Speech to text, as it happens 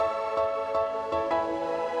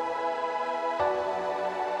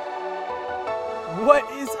What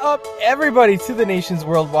is up, everybody, to the nations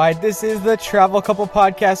worldwide? This is the Travel Couple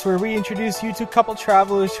Podcast, where we introduce you to couple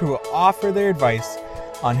travelers who offer their advice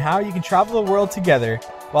on how you can travel the world together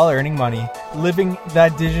while earning money, living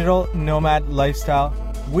that digital nomad lifestyle.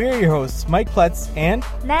 We're your hosts, Mike Pletz and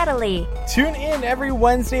Natalie. Tune in every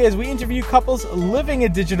Wednesday as we interview couples living a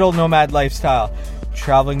digital nomad lifestyle,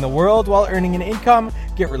 traveling the world while earning an income,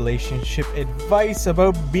 get relationship advice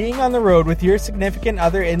about being on the road with your significant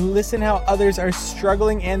other, and listen how others are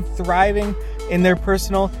struggling and thriving in their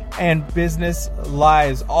personal and business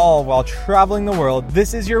lives, all while traveling the world.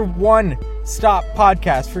 This is your one-stop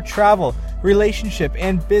podcast for travel, relationship,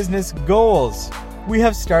 and business goals. We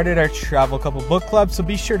have started our Travel Couple Book Club, so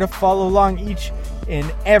be sure to follow along each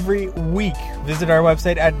and every week. Visit our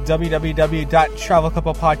website at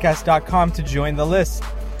www.travelcouplepodcast.com to join the list.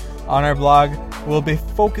 On our blog, we'll be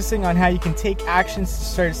focusing on how you can take actions to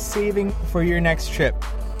start saving for your next trip.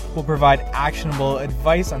 We'll provide actionable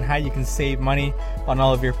advice on how you can save money on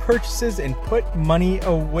all of your purchases and put money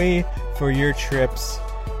away for your trips.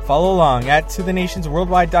 Follow along at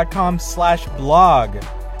tothenationsworldwide.com/blog.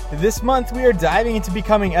 This month, we are diving into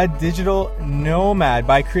becoming a digital nomad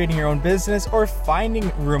by creating your own business or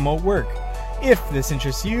finding remote work. If this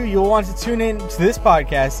interests you, you'll want to tune in to this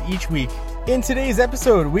podcast each week. In today's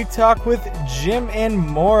episode, we talk with Jim and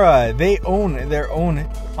Maura. They own their own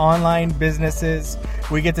online businesses.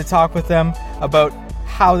 We get to talk with them about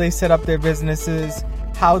how they set up their businesses,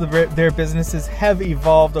 how their businesses have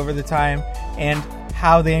evolved over the time, and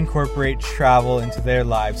how they incorporate travel into their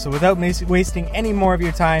lives. So without wasting any more of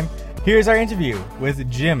your time, here's our interview with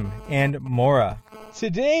Jim and Maura.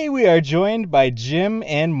 Today we are joined by Jim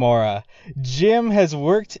and Maura. Jim has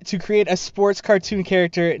worked to create a sports cartoon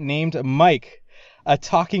character named Mike, a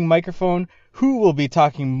talking microphone who we'll be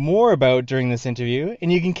talking more about during this interview,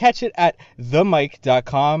 and you can catch it at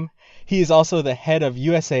themike.com. He is also the head of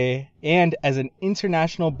USA and as an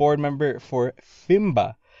international board member for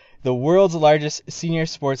FIMBA, the world's largest senior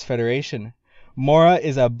sports federation. Maura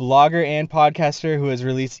is a blogger and podcaster who has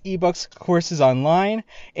released ebooks, courses online,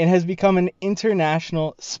 and has become an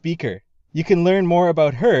international speaker. You can learn more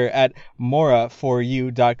about her at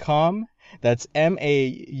maura4u.com. That's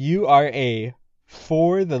MAURA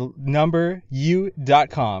for the number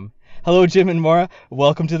u.com. Hello, Jim and Maura.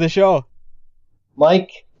 Welcome to the show.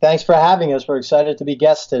 Mike, thanks for having us. We're excited to be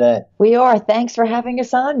guests today. We are. Thanks for having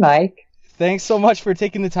us on, Mike. Thanks so much for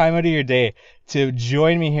taking the time out of your day to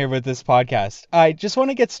join me here with this podcast. I just want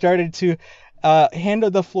to get started to hand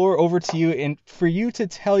the floor over to you and for you to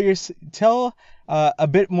tell a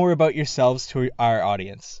bit more about yourselves to our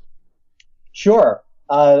audience. Sure.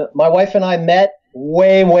 My wife and I met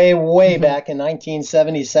way back in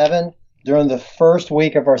 1977 during the first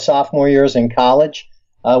week of our sophomore years in college.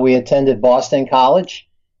 We attended Boston College,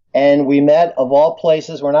 and we met, of all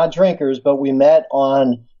places, we're not drinkers, but we met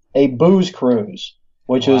on a booze cruise,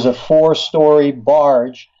 which was a 4-story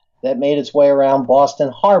barge that made its way around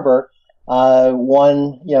Boston Harbor I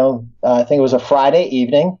think it was a Friday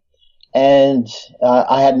evening. And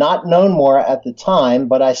I had not known Maura at the time,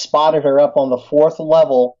 but I spotted her up on the 4th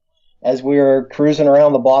level as we were cruising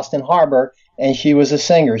around the Boston Harbor, and she was a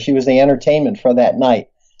singer. She was the entertainment for that night.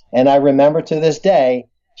 And I remember to this day,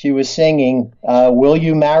 she was singing Will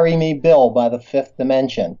You Marry Me, Bill by the Fifth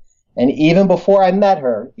Dimension. And even before I met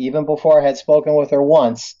her, even before I had spoken with her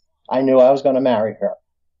once, I knew I was going to marry her.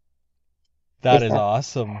 That is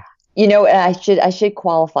awesome. You know, I should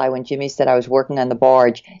qualify when Jimmy said I was working on the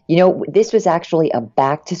barge. You know, this was actually a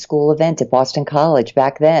back-to-school event at Boston College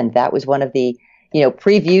back then. That was one of the,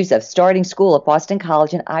 previews of starting school at Boston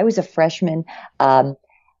College, and I was a freshman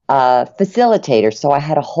facilitator. So I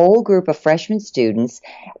had a whole group of freshman students,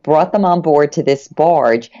 brought them on board to this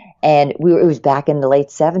barge, and it was back in the late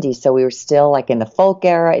 70s, so we were still like in the folk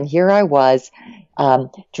era, and here I was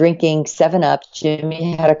drinking 7-Up.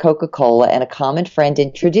 Jimmy had a Coca-Cola, and a common friend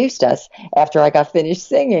introduced us after I got finished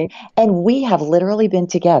singing, and we have literally been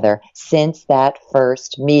together since that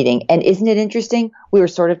first meeting. And isn't it interesting? We were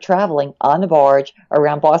sort of traveling on the barge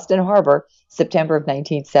around Boston Harbor, September of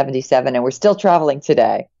 1977, and we're still traveling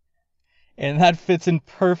today. And that fits in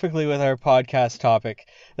perfectly with our podcast topic.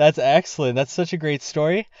 That's excellent. That's such a great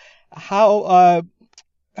story. How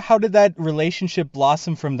did that relationship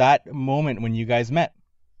blossom from that moment when you guys met?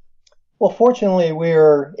 Well, fortunately, we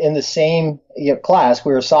were in the same class.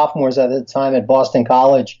 We were sophomores at the time at Boston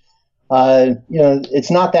College.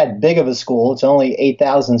 It's not that big of a school. It's only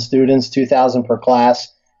 8,000 students, 2,000 per class.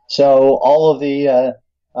 So all of the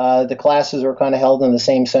classes are kind of held in the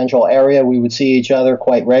same central area. We would see each other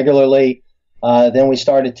quite regularly. Then we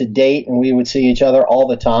started to date, and we would see each other all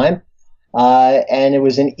the time. And it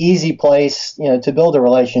was an easy place, to build a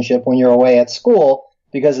relationship when you're away at school,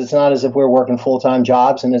 because it's not as if we're working full-time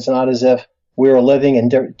jobs, and it's not as if we were living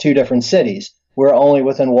in two different cities. We're only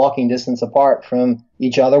within walking distance apart from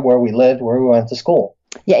each other where we lived, where we went to school.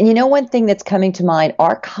 Yeah, and one thing that's coming to mind,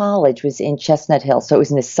 our college was in Chestnut Hill, so it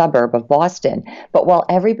was in a suburb of Boston. But while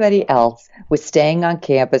everybody else was staying on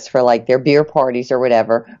campus for like their beer parties or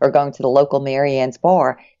whatever, or going to the local Mary Ann's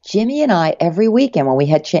bar, Jimmy and I, every weekend when we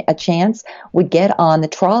had a chance, would get on the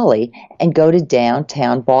trolley and go to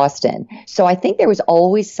downtown Boston. So I think there was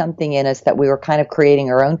always something in us that we were kind of creating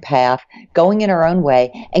our own path, going in our own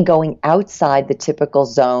way, and going outside the typical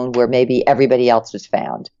zone where maybe everybody else was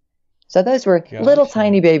found. So those were little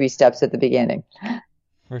tiny baby steps at the beginning.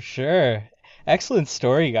 For sure. Excellent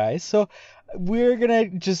story, guys. So we're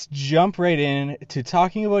going to just jump right in to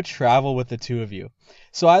talking about travel with the two of you.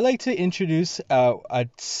 So I like to introduce a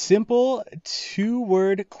simple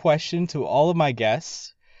 2-word question to all of my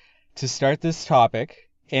guests to start this topic.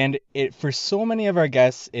 And for so many of our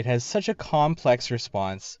guests, it has such a complex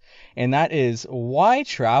response. And that is, why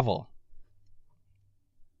travel?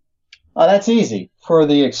 That's easy. For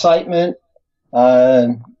the excitement,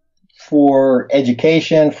 for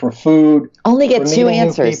education, for food. Only get 2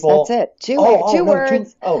 answers. That's it. Two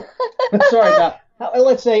words. Sorry. Now,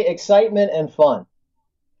 let's say excitement and fun.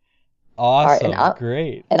 Awesome. Right,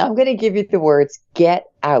 great. And I'm going to give you the words get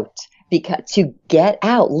out. To get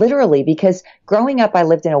out, literally, because growing up, I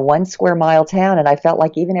lived in a 1 square mile town, and I felt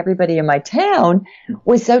like even everybody in my town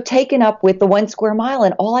was so taken up with the 1 square mile,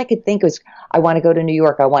 and all I could think was, I want to go to New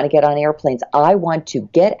York, I want to get on airplanes, I want to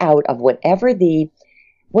get out of whatever the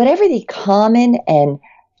common and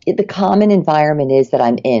the common environment is that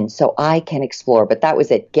I'm in, so I can explore. But that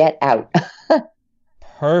was it, get out.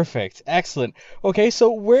 Perfect. Excellent. Okay,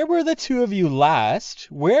 so where were the two of you last?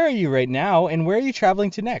 Where are you right now, and where are you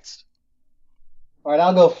traveling to next? All right,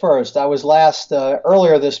 I'll go first. I was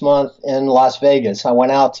earlier this month in Las Vegas. I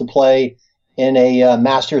went out to play in a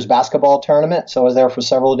Masters basketball tournament, so I was there for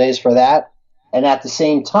several days for that. And at the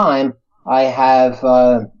same time, I have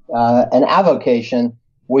an avocation,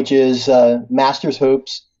 which is Masters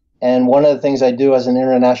Hoops. And one of the things I do as an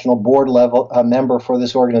international board level member for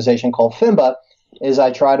this organization called FIMBA is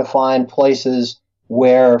I try to find places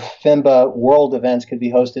where FIMBA world events could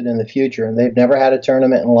be hosted in the future. And they've never had a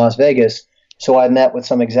tournament in Las Vegas. So I met with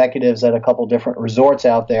some executives at a couple different resorts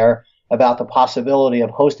out there about the possibility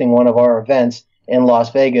of hosting one of our events in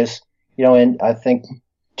Las Vegas, in, I think,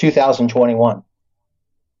 2021.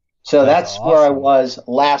 So that's awesome. Where I was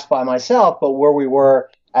last by myself, but where we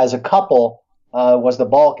were as a couple was the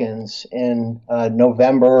Balkans in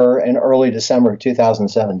November and early December of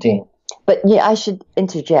 2017. But yeah, I should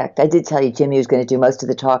interject. I did tell you Jimmy was going to do most of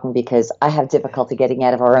the talking because I have difficulty getting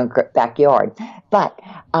out of our own backyard. But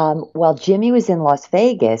while Jimmy was in Las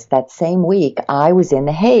Vegas, that same week, I was in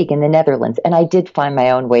The Hague in the Netherlands, and I did find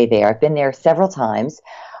my own way there. I've been there several times.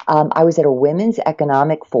 I was at a women's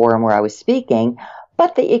economic forum where I was speaking.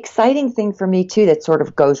 But the exciting thing for me, too, that sort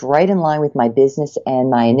of goes right in line with my business and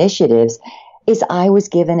my initiatives is I was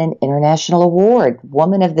given an international award,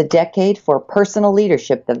 Woman of the Decade for Personal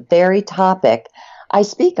Leadership, the very topic I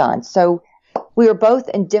speak on. So we were both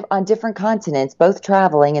on different continents, both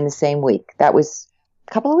traveling in the same week. That was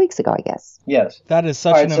a couple of weeks ago, I guess. Yes. That is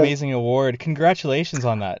such an amazing award. Congratulations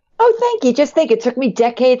on that. Oh, thank you. Just think, it took me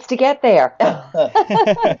decades to get there.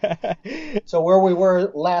 So where we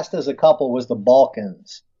were last as a couple was the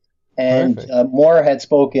Balkans. And Maura had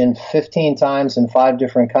spoken 15 times in 5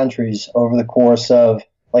 different countries over the course of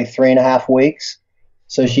like 3.5 weeks.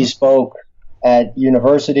 So she spoke at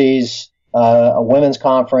universities, a women's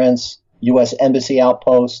conference, U.S. embassy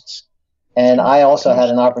outposts. And I also had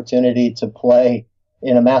an opportunity to play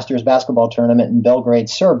in a Masters basketball tournament in Belgrade,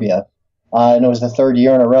 Serbia. And it was the 3rd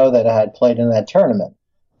year in a row that I had played in that tournament.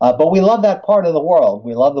 But we love that part of the world.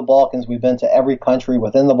 We love the Balkans. We've been to every country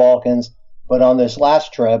within the Balkans. But on this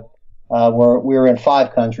last trip, we were in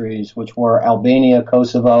 5 countries, which were Albania,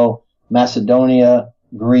 Kosovo, Macedonia,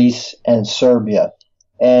 Greece, and Serbia.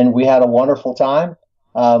 And we had a wonderful time.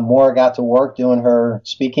 Maura got to work doing her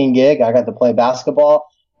speaking gig. I got to play basketball.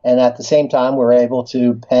 And at the same time, we were able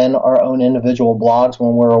to pen our own individual blogs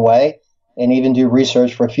when we were away and even do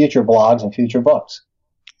research for future blogs and future books.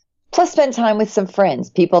 Plus spend time with some friends,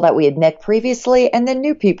 people that we had met previously, and then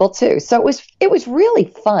new people too. So it was really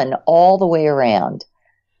fun all the way around.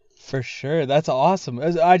 For sure. That's awesome.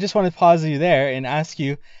 I just want to pause you there and ask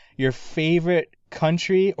you your favorite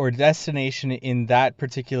country or destination in that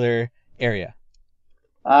particular area.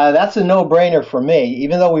 That's a no-brainer for me.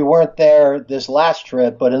 Even though we weren't there this last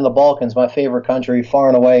trip, but in the Balkans, my favorite country far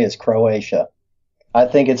and away is Croatia. I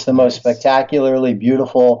think it's the most spectacularly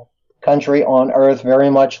beautiful country on earth, very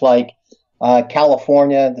much like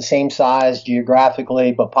California, the same size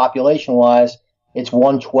geographically, but population-wise, it's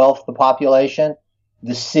 1/12 the population.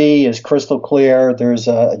 The sea is crystal clear. There's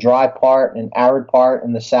a dry part, an arid part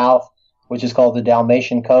in the south, which is called the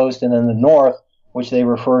Dalmatian coast, and then the north, which they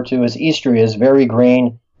refer to as Istria, is very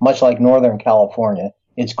green, much like Northern California.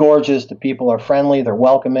 It's gorgeous. The people are friendly. They're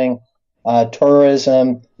welcoming.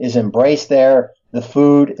 Tourism is embraced there. The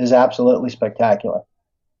food is absolutely spectacular.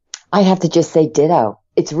 I have to just say ditto.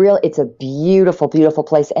 It's real. It's a beautiful, beautiful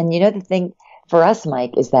place. And the thing for us,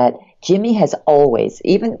 Mike, is that Jimmy has always,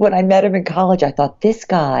 even when I met him in college, I thought this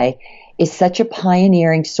guy is such a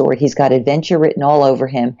pioneering sort. He's got adventure written all over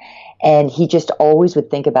him. And he just always would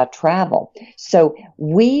think about travel. So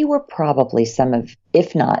we were probably some of,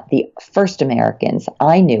 if not the first Americans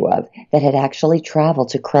I knew of that had actually traveled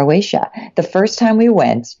to Croatia. The first time we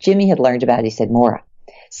went, Jimmy had learned about it. He said, Maura,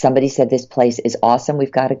 somebody said this place is awesome.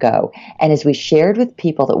 We've got to go. And as we shared with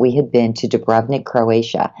people that we had been to Dubrovnik,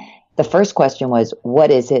 Croatia, the first question was, what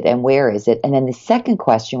is it and where is it? And then the second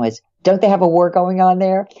question was, don't they have a war going on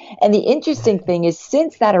there? And the interesting thing is,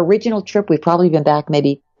 since that original trip, we've probably been back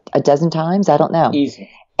maybe a dozen times. I don't know. Easy.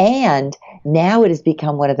 And now it has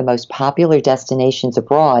become one of the most popular destinations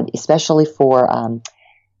abroad, especially for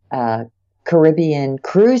Caribbean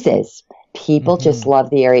cruises. People just love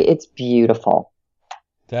the area. It's beautiful.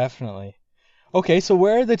 Definitely. Okay, so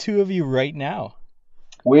where are the two of you right now?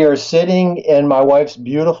 We are sitting in my wife's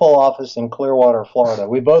beautiful office in Clearwater, Florida.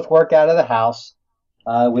 We both work out of the house.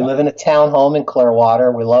 We live in a townhome in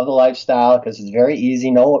Clearwater. We love the lifestyle because it's very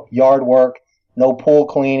easy. No yard work. No pool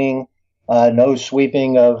cleaning, no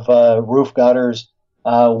sweeping of roof gutters,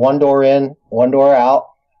 one door in, one door out.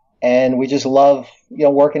 And we just love,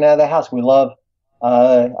 working out of the house. We love,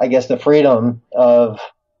 I guess, the freedom of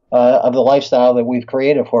the lifestyle that we've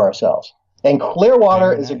created for ourselves. And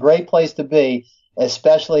Clearwater is a great place to be,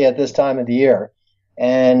 especially at this time of the year.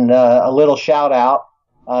 And a little shout out,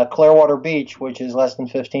 Clearwater Beach, which is less than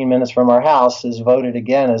 15 minutes from our house, is voted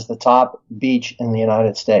again as the top beach in the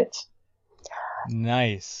United States.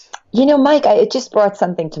 Nice. Mike, it just brought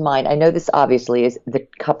something to mind. I know this obviously is the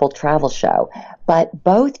couple travel show, but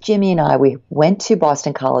both Jimmy and I, we went to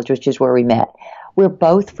Boston College, which is where we met. We're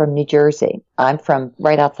both from New Jersey. I'm from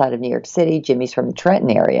right outside of New York City. Jimmy's from the Trenton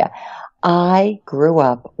area. I grew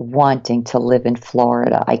up wanting to live in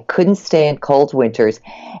Florida. I couldn't stand cold winters.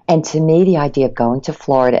 And to me, the idea of going to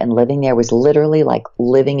Florida and living there was literally like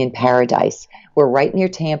living in paradise. We're right near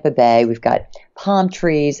Tampa Bay. We've got palm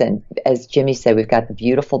trees. And as Jimmy said, we've got the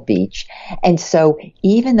beautiful beach. And so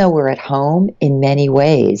even though we're at home in many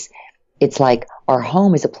ways, it's like our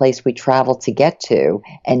home is a place we travel to get to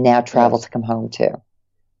and now travel to come home to.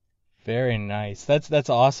 Very nice. That's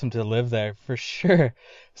awesome to live there for sure.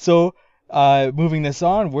 So, moving this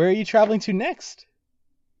on, where are you traveling to next?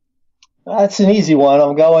 That's an easy one.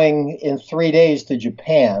 I'm going in 3 days to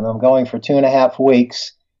Japan. I'm going for 2.5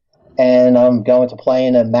 weeks, and I'm going to play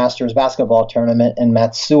in a Masters basketball tournament in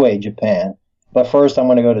Matsue, Japan. But first, I'm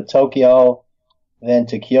going to go to Tokyo, then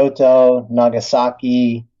to Kyoto,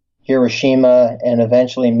 Nagasaki, Hiroshima, and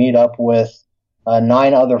eventually meet up with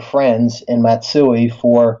 9 other friends in Matsue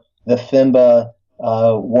for the FIBA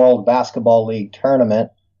World Basketball League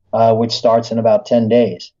tournament, which starts in about 10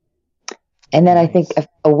 days. And then I think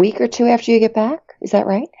a week or two after you get back, is that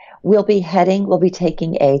right? We'll be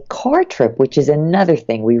taking a car trip, which is another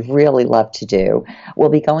thing we really love to do. We'll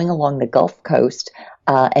be going along the Gulf Coast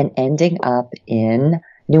and ending up in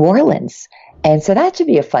New Orleans. And so that should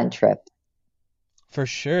be a fun trip. For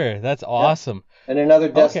sure. That's awesome. And another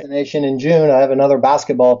destination in June, I have another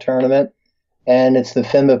basketball tournament, and it's the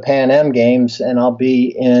FIBA Pan Am Games, and I'll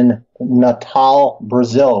be in Natal,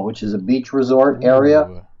 Brazil, which is a beach resort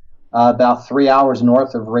area about 3 hours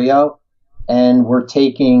north of Rio. And we're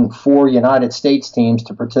taking 4 United States teams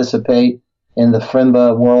to participate in the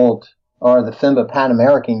FIBA World or the FIBA Pan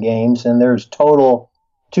American Games, and there's total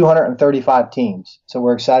 235 teams. So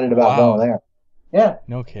we're excited about going there. Yeah.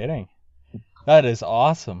 No kidding. That is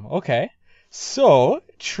awesome. Okay. So,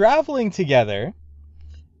 traveling together,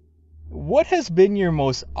 what has been your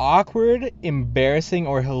most awkward, embarrassing,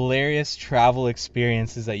 or hilarious travel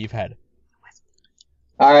experiences that you've had?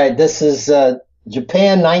 All right. This is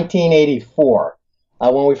Japan 1984.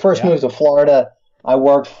 When we first moved to Florida, I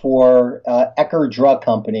worked for Ecker Drug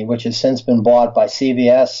Company, which has since been bought by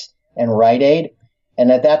CVS and Rite Aid.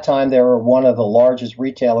 And at that time, they were one of the largest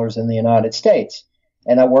retailers in the United States.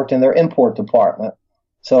 And I worked in their import department.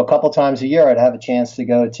 So a couple times a year, I'd have a chance to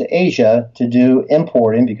go to Asia to do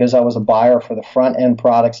importing because I was a buyer for the front end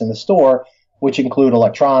products in the store. which include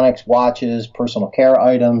electronics, watches, personal care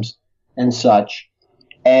items, and such.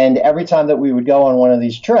 And every time that we would go on one of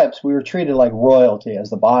these trips, we were treated like royalty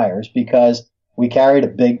as the buyers because we carried a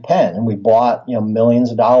big pen and we bought,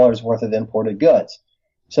 millions of dollars worth of imported goods.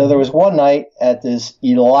 So there was one night at this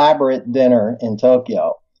elaborate dinner in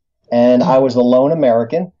Tokyo, and I was the lone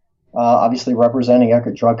American, obviously representing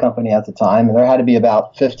Eckerd Drug Company at the time, and there had to be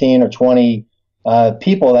about 15 or 20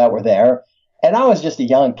 people that were there. And I was just a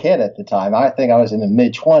young kid at the time. I think I was in the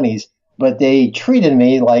mid-20s, but they treated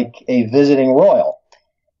me like a visiting royal.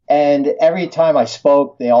 And every time I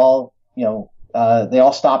spoke, they all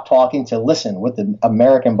stopped talking to listen what the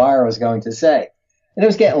American buyer was going to say. And it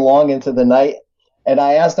was getting long into the night. And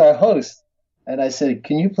I asked our host, and I said,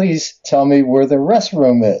 "Can you please tell me where the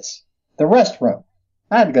restroom is?" The restroom.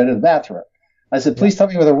 I had to go to the bathroom. I said, "Please tell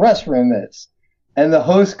me where the restroom is." And the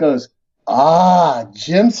host goes,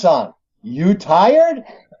 Jim-san, you tired?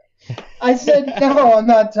 I said, "No, I'm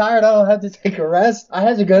not tired. I don't have to take a rest. I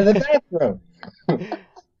had to go to the bathroom."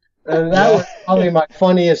 And that was probably my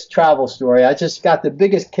funniest travel story. I just got the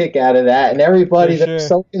biggest kick out of that. And everybody that was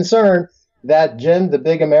so concerned that Jim, the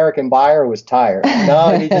big American buyer, was tired.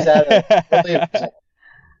 No, he just had a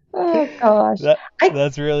Oh, gosh.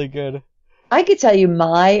 That's really good. I could tell you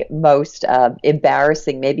my most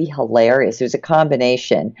embarrassing, maybe hilarious. It was a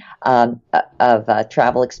combination of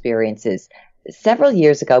travel experiences. Several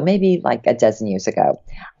years ago, maybe like a dozen years ago,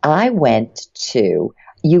 I went to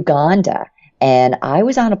Uganda. And I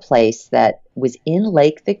was on a place that was in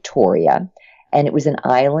Lake Victoria, and it was an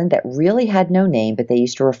island that really had no name, but they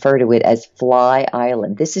used to refer to it as Fly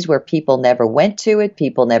Island. This is where people never went to it.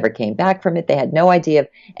 People never came back from it. They had no idea of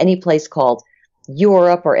any place called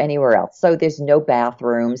Europe or anywhere else. So there's no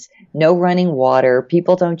bathrooms, no running water.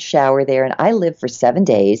 People don't shower there. And I lived for 7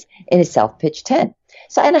 days in a self-pitched tent.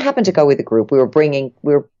 So, and I happened to go with a group. Bringing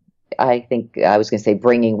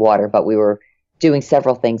water, but we were doing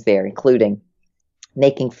several things there, including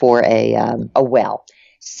making for a well.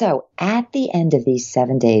 So at the end of these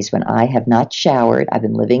 7 days, when I have not showered, I've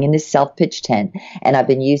been living in this self-pitched tent, and I've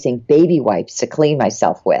been using baby wipes to clean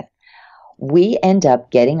myself with. We end up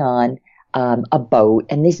getting on a boat,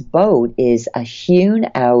 and this boat is a hewn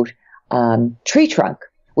out tree trunk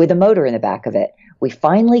with a motor in the back of it. We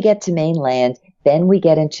finally get to mainland, then we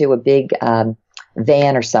get into a big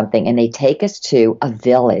van or something, and they take us to a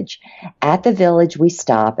village. At the village, we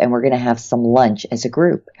stop, and we're going to have some lunch as a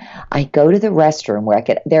group. I go to the restroom where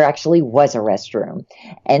there actually was a restroom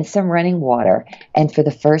and some running water. And for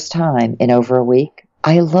the first time in over a week,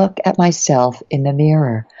 I look at myself in the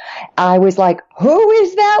mirror. I was like, who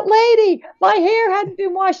is that lady? My hair hadn't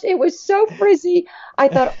been washed. It was so frizzy. I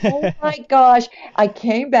thought, oh my gosh. I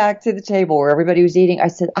came back to the table where everybody was eating. I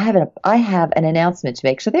said, I have an announcement to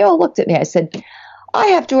make. So they all looked at me. I said, I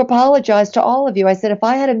have to apologize to all of you. I said, if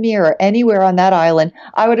I had a mirror anywhere on that island,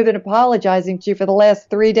 I would have been apologizing to you for the last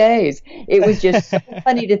 3 days. It was just so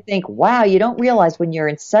funny to think, wow, you don't realize when you're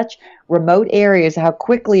in such remote areas how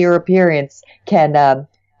quickly your appearance can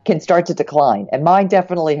start to decline. And mine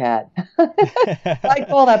definitely had. I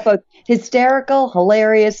call that both hysterical,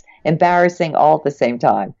 hilarious, embarrassing, all at the same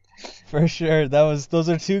time. For sure. Those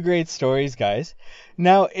are two great stories, guys.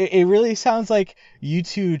 Now, it really sounds like you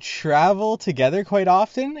two travel together quite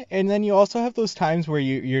often, and then you also have those times where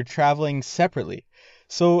you're traveling separately.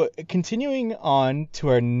 So continuing on to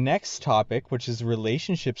our next topic, which is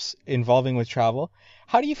relationships involving with travel,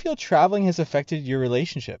 how do you feel traveling has affected your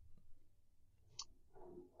relationship?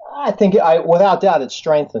 I think, without doubt, it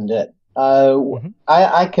strengthened it.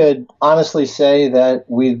 I could honestly say that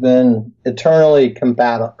we've been eternally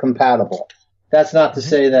compatible. That's not to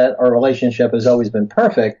say that our relationship has always been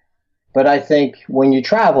perfect, but I think when you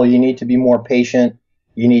travel, you need to be more patient.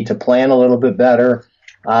 You need to plan a little bit better.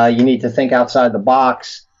 You need to think outside the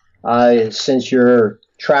box. Since you're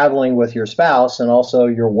traveling with your spouse and also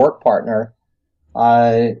your work partner,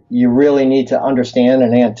 you really need to understand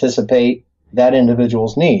and anticipate that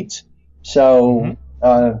individual's needs. So,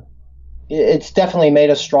 it's definitely made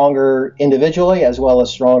us stronger individually as well as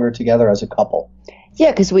stronger together as a couple.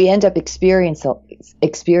 Yeah, because we end up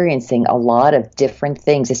experiencing a lot of different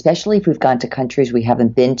things, especially if we've gone to countries we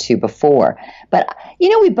haven't been to before. But,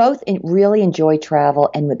 we both really enjoy travel.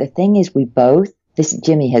 And the thing is,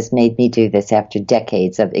 Jimmy has made me do this after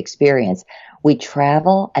decades of experience. We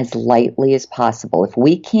travel as lightly as possible. If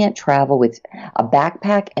we can't travel with a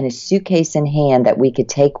backpack and a suitcase in hand that we could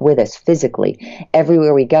take with us physically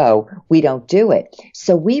everywhere we go, we don't do it.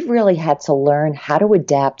 So we've really had to learn how to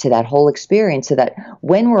adapt to that whole experience so that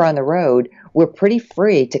when we're on the road, we're pretty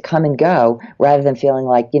free to come and go rather than feeling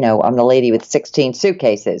like, I'm the lady with 16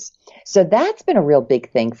 suitcases. So that's been a real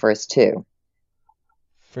big thing for us too.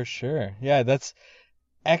 For sure. Yeah, that's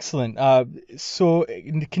excellent. So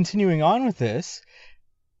continuing on with this,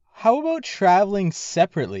 how about traveling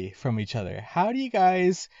separately from each other? How do you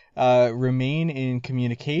guys remain in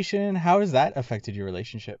communication? How has that affected your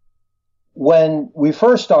relationship? When we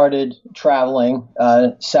first started traveling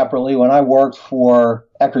separately, when I worked for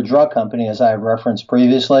Eckerd Drug Company, as I referenced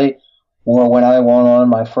previously, or when I went on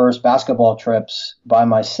my first basketball trips by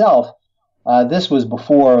myself, this was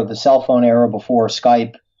before the cell phone era, before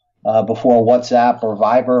Skype, before WhatsApp or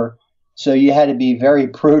Viber. So you had to be very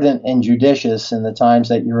prudent and judicious in the times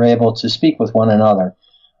that you were able to speak with one another.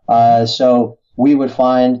 So we would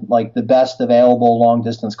find like the best available long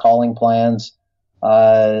distance calling plans.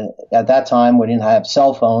 At that time, we didn't have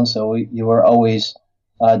cell phones, so you were always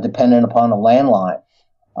dependent upon a landline.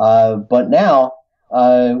 But now,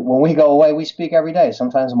 when we go away, we speak every day,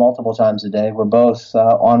 sometimes multiple times a day. We're both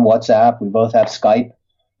on WhatsApp. We both have Skype.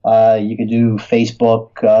 You could do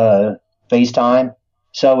Facebook, FaceTime.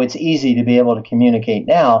 So it's easy to be able to communicate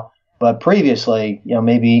now. But previously,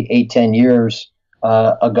 maybe 8-10 years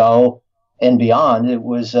ago and beyond, it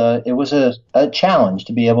was a challenge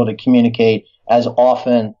to be able to communicate as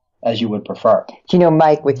often as you would prefer.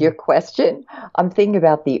 Mike, with your question, I'm thinking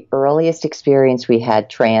about the earliest experience we had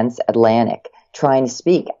transatlantic, trying to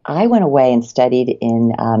speak. I went away and studied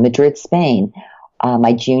in Madrid, Spain,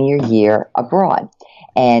 my junior year abroad.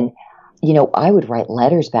 And, I would write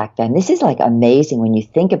letters back then. This is like amazing when you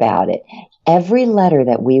think about it. Every letter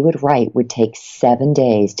that we would write would take 7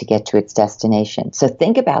 days to get to its destination. So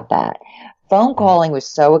think about that. Phone calling was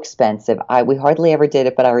so expensive. We hardly ever did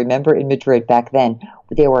it, but I remember in Madrid back then,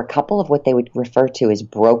 there were a couple of what they would refer to as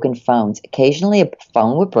broken phones. Occasionally a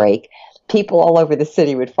phone would break. People all over the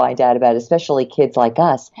city would find out about it, especially kids like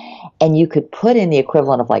us. And you could put in the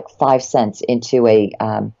equivalent of like 5 cents into a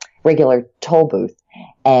regular toll booth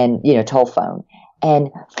and, toll phone.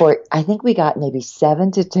 And I think we got maybe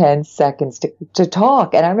 7 to 10 seconds to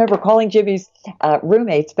talk. And I remember calling Jimmy's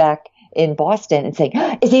roommates back in Boston and saying,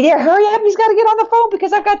 is he there? Hurry up. He's got to get on the phone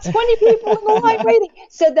because I've got 20 people in the line waiting.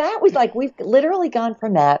 So that was like, we've literally gone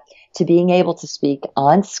from that to being able to speak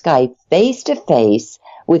on Skype face to face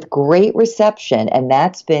with great reception. And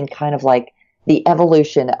that's been kind of like the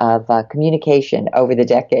evolution of communication over the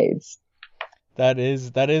decades. That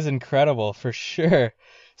is incredible for sure.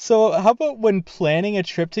 So how about when planning a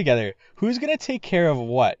trip together? Who's going to take care of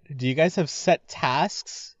what? Do you guys have set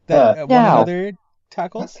tasks that one another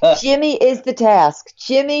tackles? Jimmy is the task.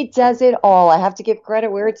 Jimmy does it all. I have to give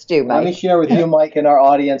credit where it's due, Mike. Let me share with you, Mike, and our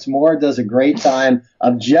audience. Maura does a great time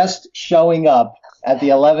of just showing up at the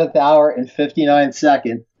 11th hour and 59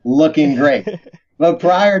 second, looking great. But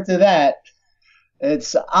prior to that,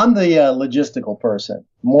 I'm the logistical person.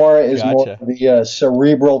 Maura is more of the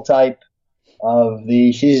cerebral type of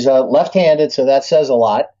she's left-handed, so that says a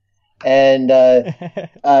lot. And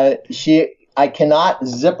I cannot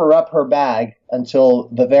zip her up her bag until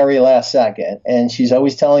the very last second. And she's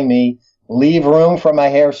always telling me, leave room for my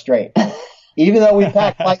hair straight. Even though we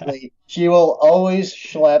pack lightly, she will always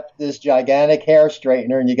schlep this gigantic hair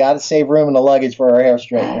straightener, and you got to save room in the luggage for her hair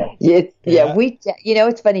straightener.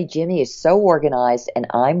 It's funny. Jimmy is so organized, and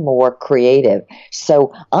I'm more creative.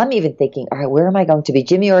 So I'm even thinking, all right, where am I going to be?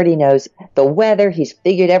 Jimmy already knows the weather. He's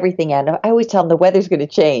figured everything out. I always tell him the weather's going to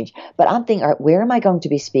change. But I'm thinking, all right, where am I going to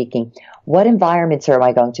be speaking? What environments am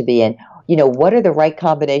I going to be in? What are the right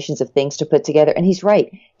combinations of things to put together? And he's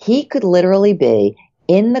right. He could literally be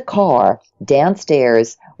in the car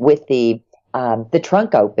downstairs with the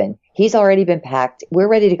trunk open. He's already been packed. We're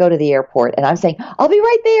ready to go to the airport. And I'm saying, I'll be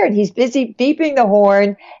right there. And he's busy beeping the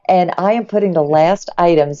horn. And I am putting the last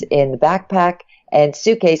items in the backpack and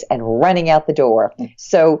suitcase and running out the door.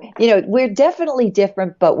 So, we're definitely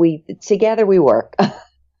different, but together we work.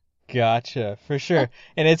 Gotcha, for sure.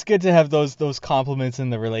 And it's good to have those compliments in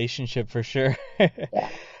the relationship for sure. Yeah.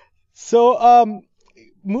 So,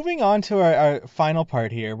 moving on to our final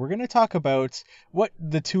part here, we're going to talk about what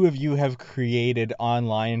the two of you have created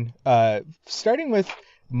online, starting with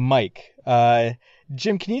Mike.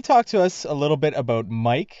 Jim, can you talk to us a little bit about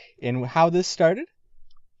Mike and how this started?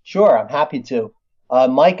 Sure, I'm happy to.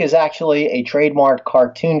 Mike is actually a trademark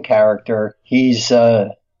cartoon character. He's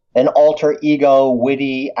an alter ego,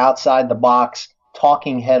 witty, outside the box,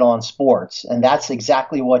 talking head on sports. And that's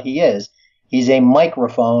exactly what he is. He's a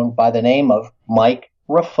microphone by the name of Mike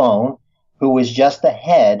Raffone, who is just a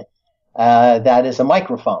head that is a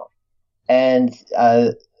microphone. And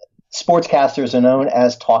sportscasters are known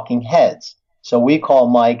as talking heads. So we call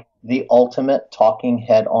Mike the ultimate talking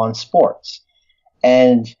head on sports.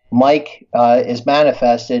 And Mike is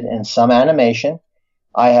manifested in some animation.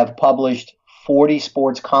 I have published 40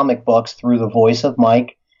 sports comic books through the voice of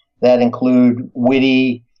Mike. that include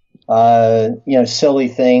witty, silly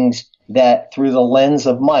things that through the lens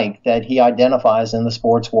of Mike that he identifies in the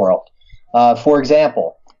sports world. For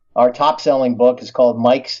example, our top-selling book is called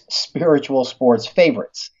Mike's Spiritual Sports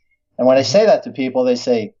Favorites. And when I say that to people, they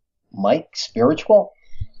say, Mike, spiritual?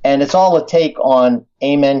 And it's all a take on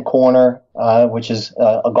Amen Corner, which is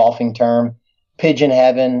a golfing term, Pigeon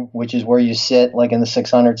Heaven, which is where you sit, like in the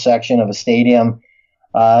 600 section of a stadium,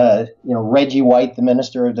 Reggie White, the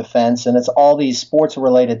Minister of Defense, and it's all these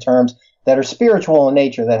sports-related terms that are spiritual in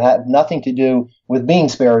nature, that have nothing to do with being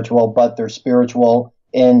spiritual, but they're spiritual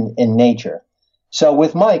in nature. So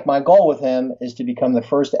with Mike, my goal with him is to become the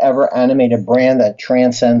first ever animated brand that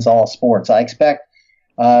transcends all sports. I expect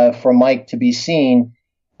for Mike to be seen,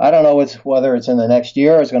 I don't know whether it's in the next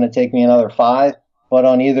year, it's going to take me another 5, but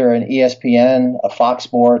on either an ESPN, a Fox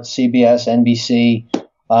Sports, CBS, NBC,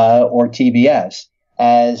 or TBS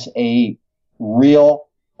as a real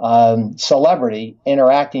celebrity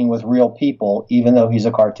interacting with real people, even though he's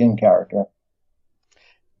a cartoon character.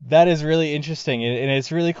 That is really interesting, and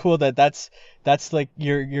it's really cool that that's like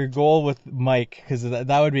your goal with Mike, because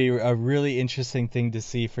that would be a really interesting thing to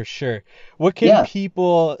see for sure. What can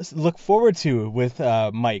people look forward to with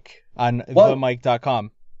Mike on themike.com?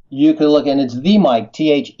 You can look, and it's The Mike,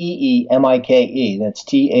 Theemike. That's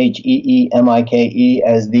Theemike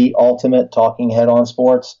as the ultimate talking head on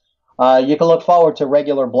sports. You can look forward to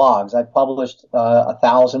regular blogs. I've published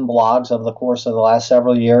 1,000 blogs over the course of the last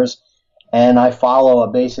several years. And I follow a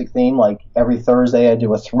basic theme. Like every Thursday, I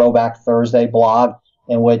do a Throwback Thursday blog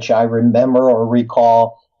in which I remember or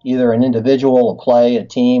recall either an individual, a play, a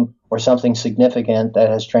team, or something significant that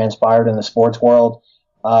has transpired in the sports world.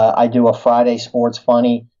 I do a Friday Sports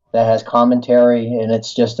Funny that has commentary, and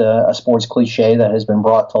it's just a sports cliche that has been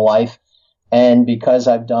brought to life. And because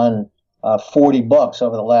I've done 40 books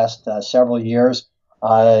over the last several years,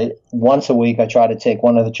 once a week I try to take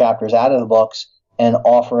one of the chapters out of the books and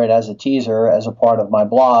offer it as a teaser as a part of my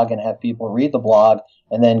blog and have people read the blog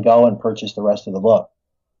and then go and purchase the rest of the book.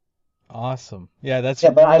 Awesome. Yeah, that's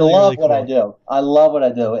but I love really what cool. I do. I love what I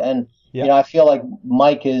do. And, Yep. I feel like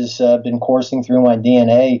Mike has been coursing through my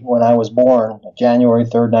DNA when I was born, January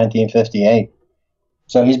 3rd, 1958.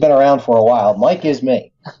 So he's been around for a while. Mike is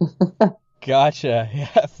me. Gotcha.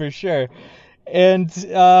 Yeah, for sure. And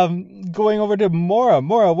going over to Maura.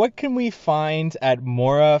 Maura, what can we find at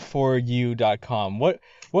mauraforyou.com? What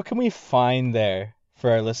can we find there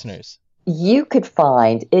for our listeners? You could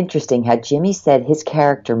find, interesting how Jimmy said his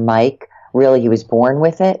character Mike, really he was born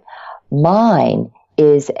with it. Mine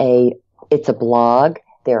is it's a blog.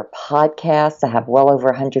 There are podcasts. I have well over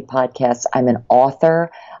 100 podcasts. I'm an author.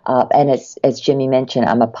 And as Jimmy mentioned,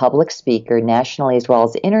 I'm a public speaker nationally as well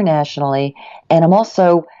as internationally. And I'm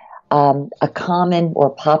also a common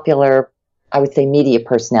or popular, I would say, media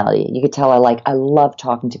personality. You could tell I love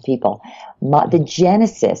talking to people. The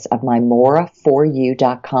genesis of my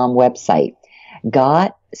mauraforyou.com website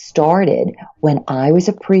got started when I was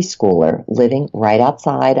a preschooler living right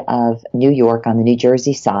outside of New York on the New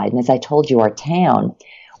Jersey side. And as I told you, our town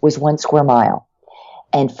was 1 square mile.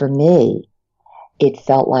 And for me, it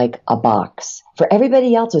felt like a box. For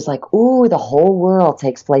everybody else, it was like, ooh, the whole world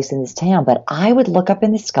takes place in this town. But I would look up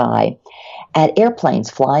in the sky at airplanes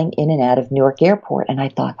flying in and out of Newark Airport, and I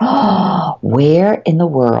thought, oh, where in the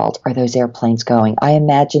world are those airplanes going? I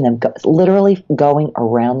imagine them literally going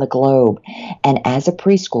around the globe. And as a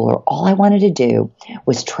preschooler, all I wanted to do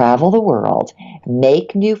was travel the world,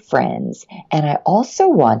 make new friends, and I also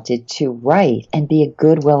wanted to write and be a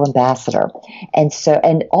goodwill ambassador. And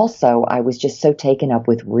also I was just so taken up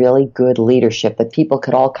with really good leadership that people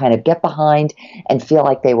could all kind of get behind and feel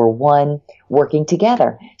like they were one, working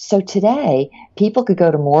together. So today, people could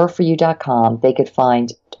go to mauraforyou.com. They could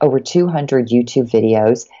find over 200 YouTube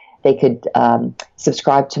videos. They could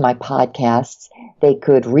subscribe to my podcasts. They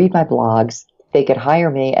could read my blogs. They could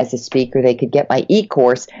hire me as a speaker. They could get my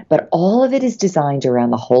e-course. But all of it is designed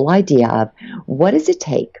around the whole idea of what does it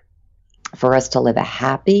take for us to live a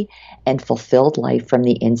happy and fulfilled life from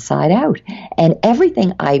the inside out. And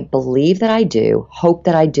everything I believe that I do, hope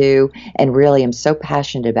that I do, and really am so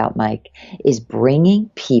passionate about, Mike, is bringing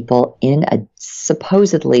people in a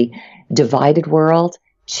supposedly divided world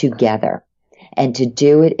together, and to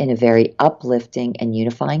do it in a very uplifting and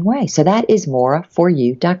unifying way. So that is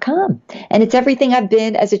mauraforyou.com. And it's everything I've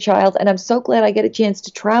been as a child, and I'm so glad I get a chance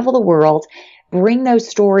to travel the world, bring those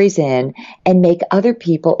stories in, and make other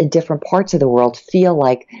people in different parts of the world feel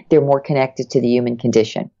like they're more connected to the human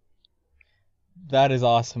condition. That is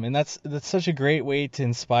awesome, and that's such a great way to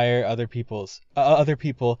inspire other people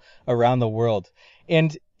around the world.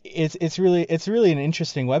 And it's really an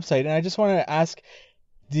interesting website. And I just want to ask,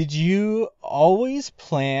 Did you always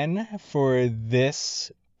plan for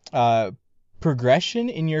this progression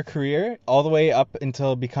in your career all the way up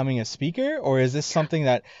until becoming a speaker? Or is this something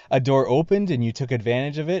that a door opened and you took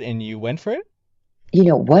advantage of it and you went for it? You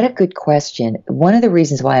know, what a good question. One of the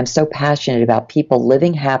reasons why I'm so passionate about people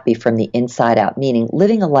living happy from the inside out, meaning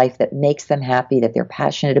living a life that makes them happy, that they're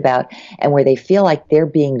passionate about, and where they feel like they're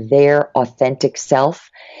being their authentic self,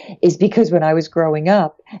 is because when I was growing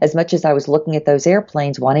up, as much as I was looking at those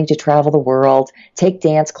airplanes, wanting to travel the world, take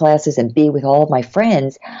dance classes, and be with all of my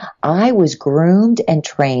friends, I was groomed and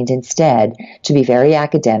trained instead to be very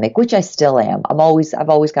academic, which I still am. I've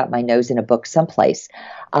always got my nose in a book someplace.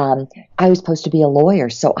 I was supposed to be a lawyer,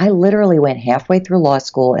 so I literally went halfway through law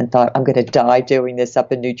school and thought, I'm going to die doing this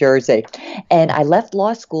up in New Jersey. And I left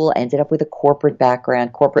law school, ended up with a corporate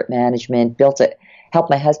background, corporate management, helped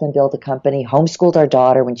my husband build a company, homeschooled our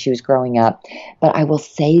daughter when she was growing up. But I will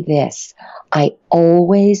say this, I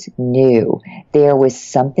always knew there was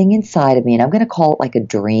something inside of me, and I'm going to call it like a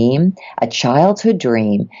dream, a childhood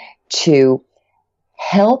dream, to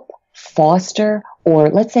help foster, or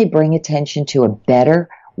let's say bring attention to a better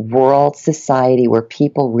world, society where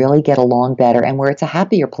people really get along better and where it's a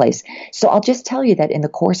happier place. So I'll just tell you that in the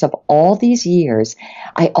course of all these years,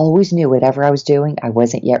 I always knew whatever I was doing, I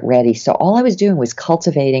wasn't yet ready. So all I was doing was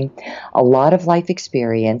cultivating a lot of life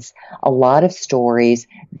experience, a lot of stories,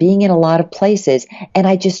 being in a lot of places. And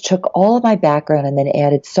I just took all of my background and then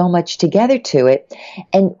added so much together to it.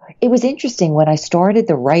 And it was interesting when I started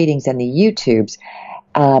the writings and the YouTubes,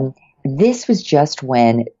 this was just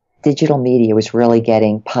when digital media was really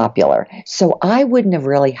getting popular. So I wouldn't have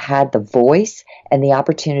really had the voice and the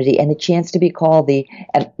opportunity and the chance to be called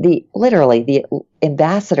literally the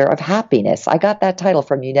ambassador of happiness. I got that title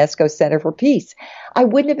from UNESCO Center for Peace. I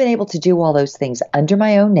wouldn't have been able to do all those things under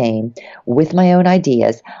my own name with my own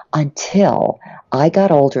ideas until I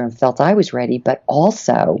got older and felt I was ready, but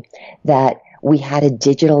also that we had a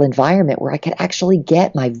digital environment where I could actually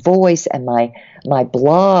get my voice and my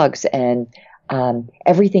blogs and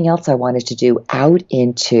everything else I wanted to do out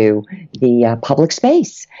into the public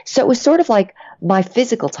space. So it was sort of like my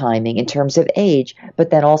physical timing in terms of age, but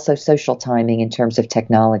then also social timing in terms of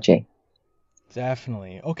technology.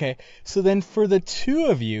 Definitely. Okay. So then for the two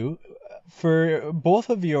of you, for both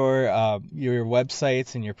of your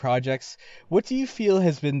websites and your projects, what do you feel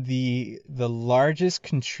has been the largest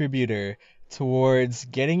contributor towards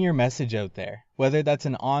getting your message out there, whether that's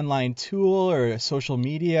an online tool or social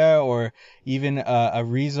media or even a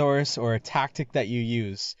resource or a tactic that you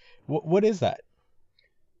use? What is that?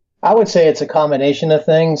 I would say it's a combination of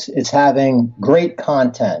things. It's having great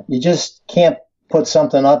content. You just can't put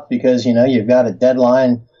something up because, you've got a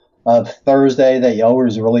deadline of Thursday that you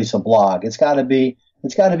always release a blog. It's got to be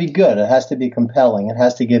good. It has to be compelling. It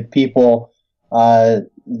has to give people the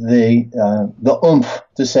oomph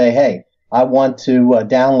to say, hey, I want to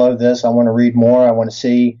download this. I want to read more. I want to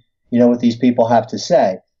see, what these people have to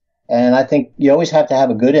say. And I think you always have to have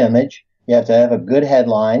a good image. You have to have a good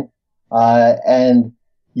headline. And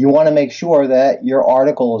you want to make sure that your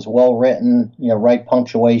article is well written, right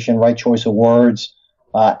punctuation, right choice of words,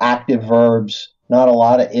 active verbs, not a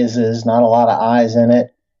lot of is's, not a lot of I's in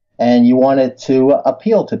it. And you want it to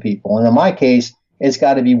appeal to people. And in my case, it's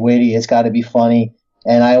got to be witty. It's got to be funny.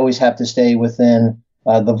 And I always have to stay within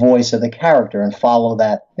the voice of the character and follow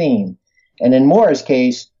that theme. And in Maura's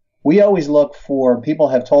case, we always look for, people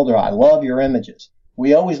have told her, I love your images.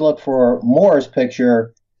 We always look for Maura's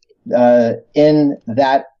picture in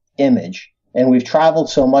that image. And we've traveled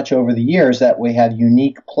so much over the years that we have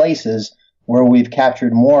unique places where we've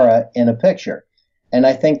captured Maura in a picture. And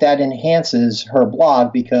I think that enhances her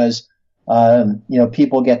blog because,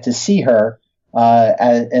 people get to see her,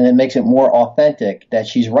 and it makes it more authentic that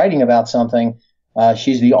she's writing about something.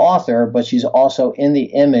 She's the author, but she's also in the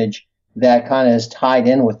image that kind of is tied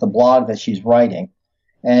in with the blog that she's writing.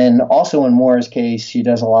 And also in Maura's case, she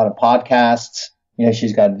does a lot of podcasts.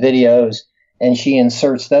 She's got videos, and she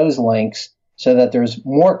inserts those links so that there's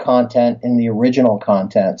more content in the original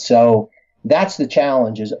content. So that's the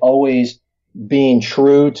challenge, is always being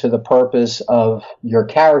true to the purpose of your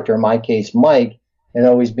character, in my case, Mike, and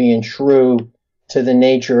always being true to the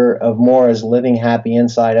nature of Maura's living happy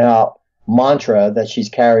inside out mantra that she's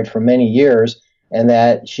carried for many years and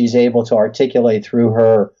that she's able to articulate through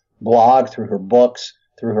her blog, through her books,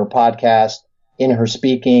 through her podcast, in her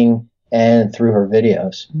speaking, and through her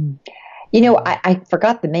videos. I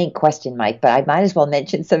forgot the main question, Mike, but I might as well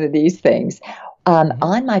mention some of these things.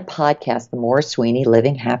 On my podcast, the Maura Sweeney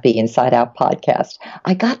Living Happy Inside Out podcast,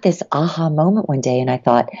 I got this aha moment one day, and I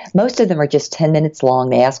thought most of them are just 10 minutes long.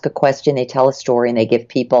 They ask a question, they tell a story, and they give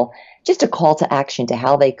people just a call to action to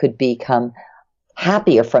how they could become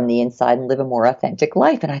happier from the inside and live a more authentic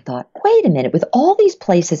life. And I thought, wait a minute, with all these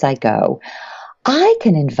places I go, I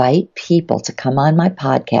can invite people to come on my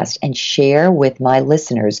podcast and share with my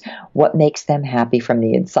listeners what makes them happy from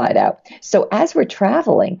the inside out. So as we're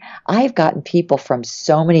traveling, I've gotten people from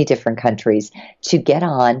so many different countries to get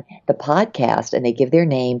on the podcast, and they give their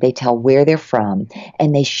name, they tell where they're from,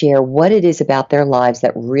 and they share what it is about their lives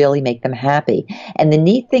that really make them happy. And the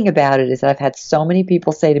neat thing about it is that I've had so many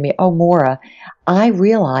people say to me, oh, Maura, I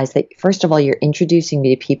realize that, first of all, you're introducing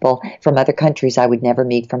me to people from other countries I would never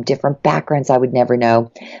meet, from different backgrounds I would never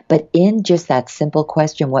know. But in just that simple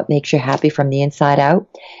question, what makes you happy from the inside out,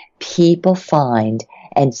 people find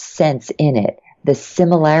and sense in it the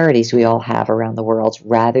similarities we all have around the world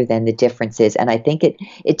rather than the differences. And I think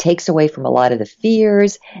it takes away from a lot of the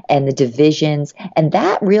fears and the divisions. And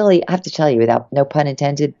that really, I have to tell you, without no pun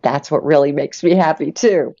intended, that's what really makes me happy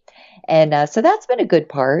too. And so that's been a good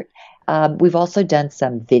part. We've also done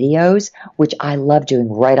some videos, which I love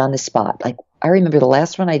doing right on the spot. Like, I remember the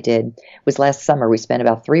last one I did was last summer. We spent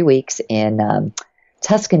about 3 weeks in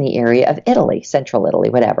Tuscany area of Italy, central Italy,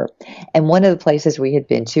 whatever. And one of the places we had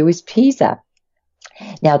been to is Pisa.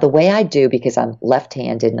 Now, the way I do, because I'm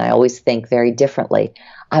left-handed and I always think very differently,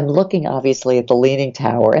 I'm looking obviously at the Leaning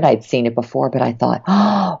Tower, and I'd seen it before, but I thought,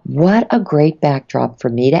 oh, what a great backdrop for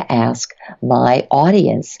me to ask my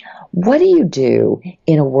audience, what do you do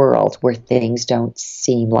in a world where things don't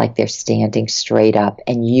seem like they're standing straight up,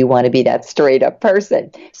 and you want to be that straight up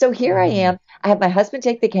person? So here I am. I have my husband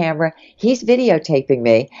take the camera. He's videotaping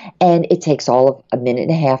me, and it takes all of a minute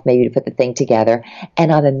and a half maybe to put the thing together,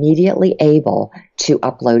 and I'm immediately able to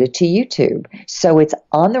upload it to YouTube. So it's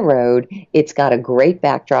on the road. It's got a great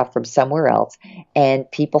backdrop from somewhere else, and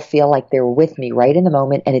people feel like they're with me right in the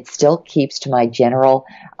moment, and it still keeps to my general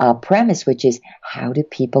premise, which is, how do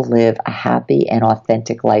people live a happy and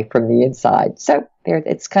authentic life from the inside? So there,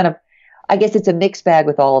 it's kind of, I guess it's a mixed bag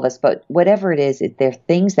with all of us, but whatever it is, there are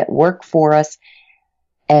things that work for us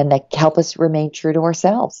and that help us remain true to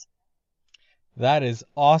ourselves. That is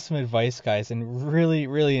awesome advice, guys, and really,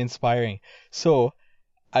 really inspiring. So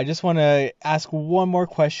I just want to ask one more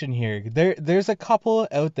question here. There's a couple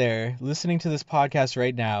out there listening to this podcast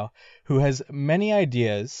right now who has many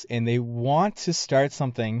ideas, and they want to start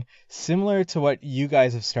something similar to what you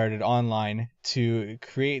guys have started online to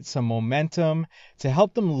create some momentum, to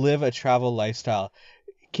help them live a travel lifestyle.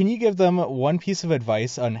 Can you give them one piece of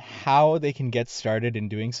advice on how they can get started in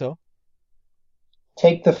doing so?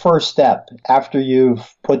 Take the first step after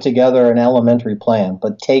you've put together an elementary plan,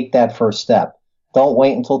 but take that first step. Don't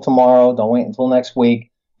wait until tomorrow. Don't wait until next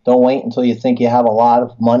week. Don't wait until you think you have a lot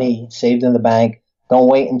of money saved in the bank. Don't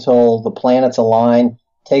wait until the planets align.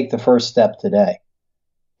 Take the first step today.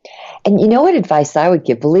 And you know what advice I would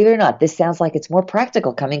give? Believe it or not, this sounds like it's more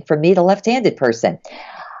practical coming from me, the left-handed person.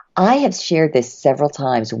 I have shared this several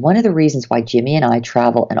times. One of the reasons why Jimmy and I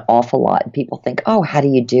travel an awful lot, and people think, oh, how do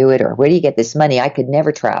you do it? Or where do you get this money? I could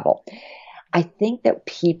never travel. I think that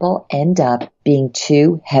people end up being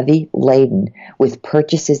too heavy laden with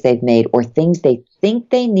purchases they've made or things they think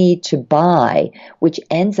they need to buy, which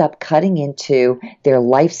ends up cutting into their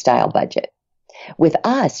lifestyle budget. With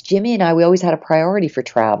us, Jimmy and I, we always had a priority for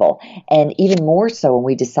travel. And even more so when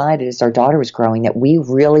we decided as our daughter was growing that we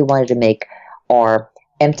really wanted to make our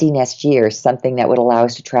empty nest years something that would allow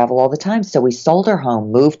us to travel all the time. So we sold our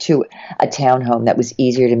home, moved to a townhome that was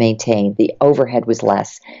easier to maintain. The overhead was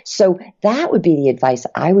less. So that would be the advice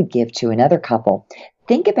I would give to another couple.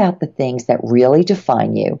 Think about the things that really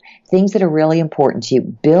define you, things that are really important to you.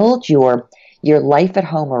 Build your life at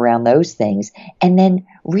home around those things. And then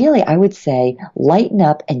really, I would say, lighten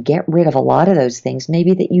up and get rid of a lot of those things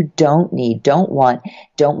maybe that you don't need, don't want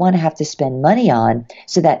to have to spend money on,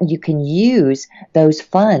 so that you can use those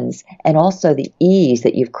funds and also the ease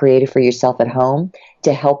that you've created for yourself at home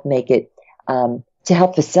to help make it, to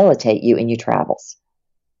help facilitate you in your travels.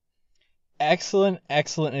 Excellent,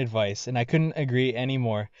 excellent advice, and I couldn't agree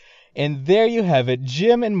anymore. And there you have it,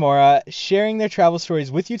 Jim and Maura sharing their travel stories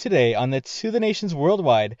with you today on the To the Nations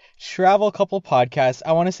Worldwide Travel Couple Podcast.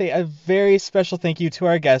 I want to say a very special thank you to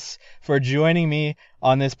our guests for joining me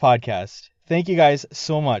on this podcast. Thank you guys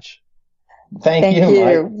so much. Thank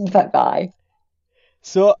you. Bye-bye.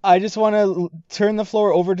 So I just want to turn the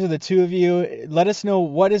floor over to the two of you. Let us know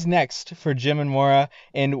what is next for Jim and Maura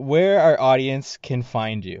and where our audience can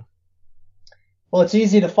find you. Well, it's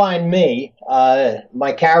easy to find me.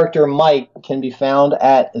 My character Mike can be found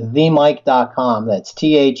at themike.com. That's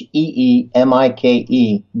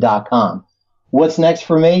TheeMike.com. What's next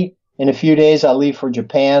for me? In a few days, I'll leave for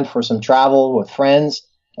Japan for some travel with friends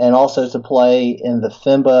and also to play in the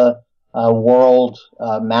FIBA World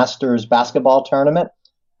Masters basketball tournament.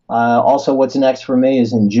 Also, what's next for me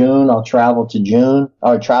is in June, I'll travel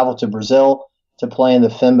to Brazil to play in the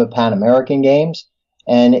FIBA Pan American Games.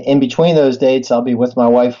 And in between those dates, I'll be with my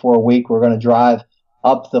wife for a week. We're going to drive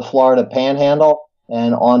up the Florida Panhandle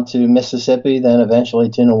and on to Mississippi, then eventually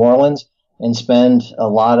to New Orleans, and spend a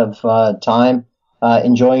lot of time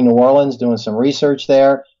enjoying New Orleans, doing some research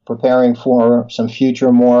there, preparing for some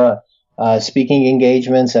future more speaking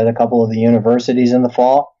engagements at a couple of the universities in the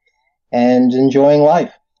fall, and enjoying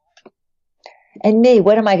life. And me,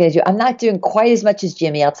 what am I going to do? I'm not doing quite as much as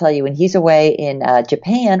Jimmy. I'll tell you, when he's away in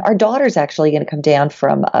Japan, our daughter's actually going to come down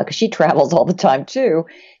from, because she travels all the time too.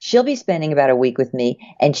 She'll be spending about a week with me,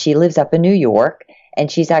 and she lives up in New York, and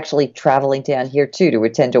she's actually traveling down here too to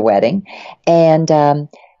attend a wedding. And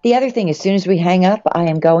the other thing, as soon as we hang up, I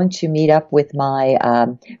am going to meet up with my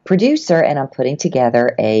producer, and I'm putting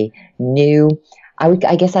together a new,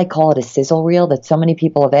 I guess I call it a sizzle reel that so many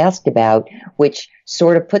people have asked about, which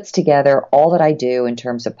sort of puts together all that I do in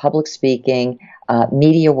terms of public speaking,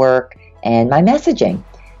 media work, and my messaging.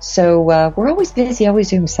 So we're always busy, always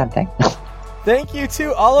doing something. Thank you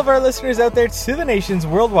to all of our listeners out there, to the nations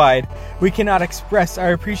worldwide. We cannot express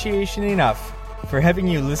our appreciation enough for having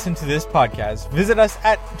you listen to this podcast. Visit us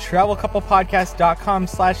at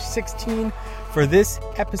travelcouplepodcast.com/16 for this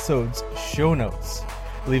episode's show notes.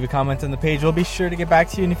 Leave a comment on the page. We'll be sure to get back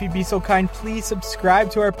to you. And if you'd be so kind, please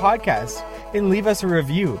subscribe to our podcast and leave us a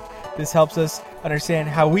review. This helps us understand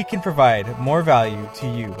how we can provide more value to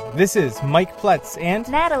you. This is Mike Pletz and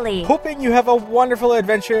Natalie, hoping you have a wonderful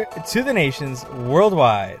adventure to the nations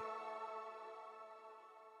worldwide.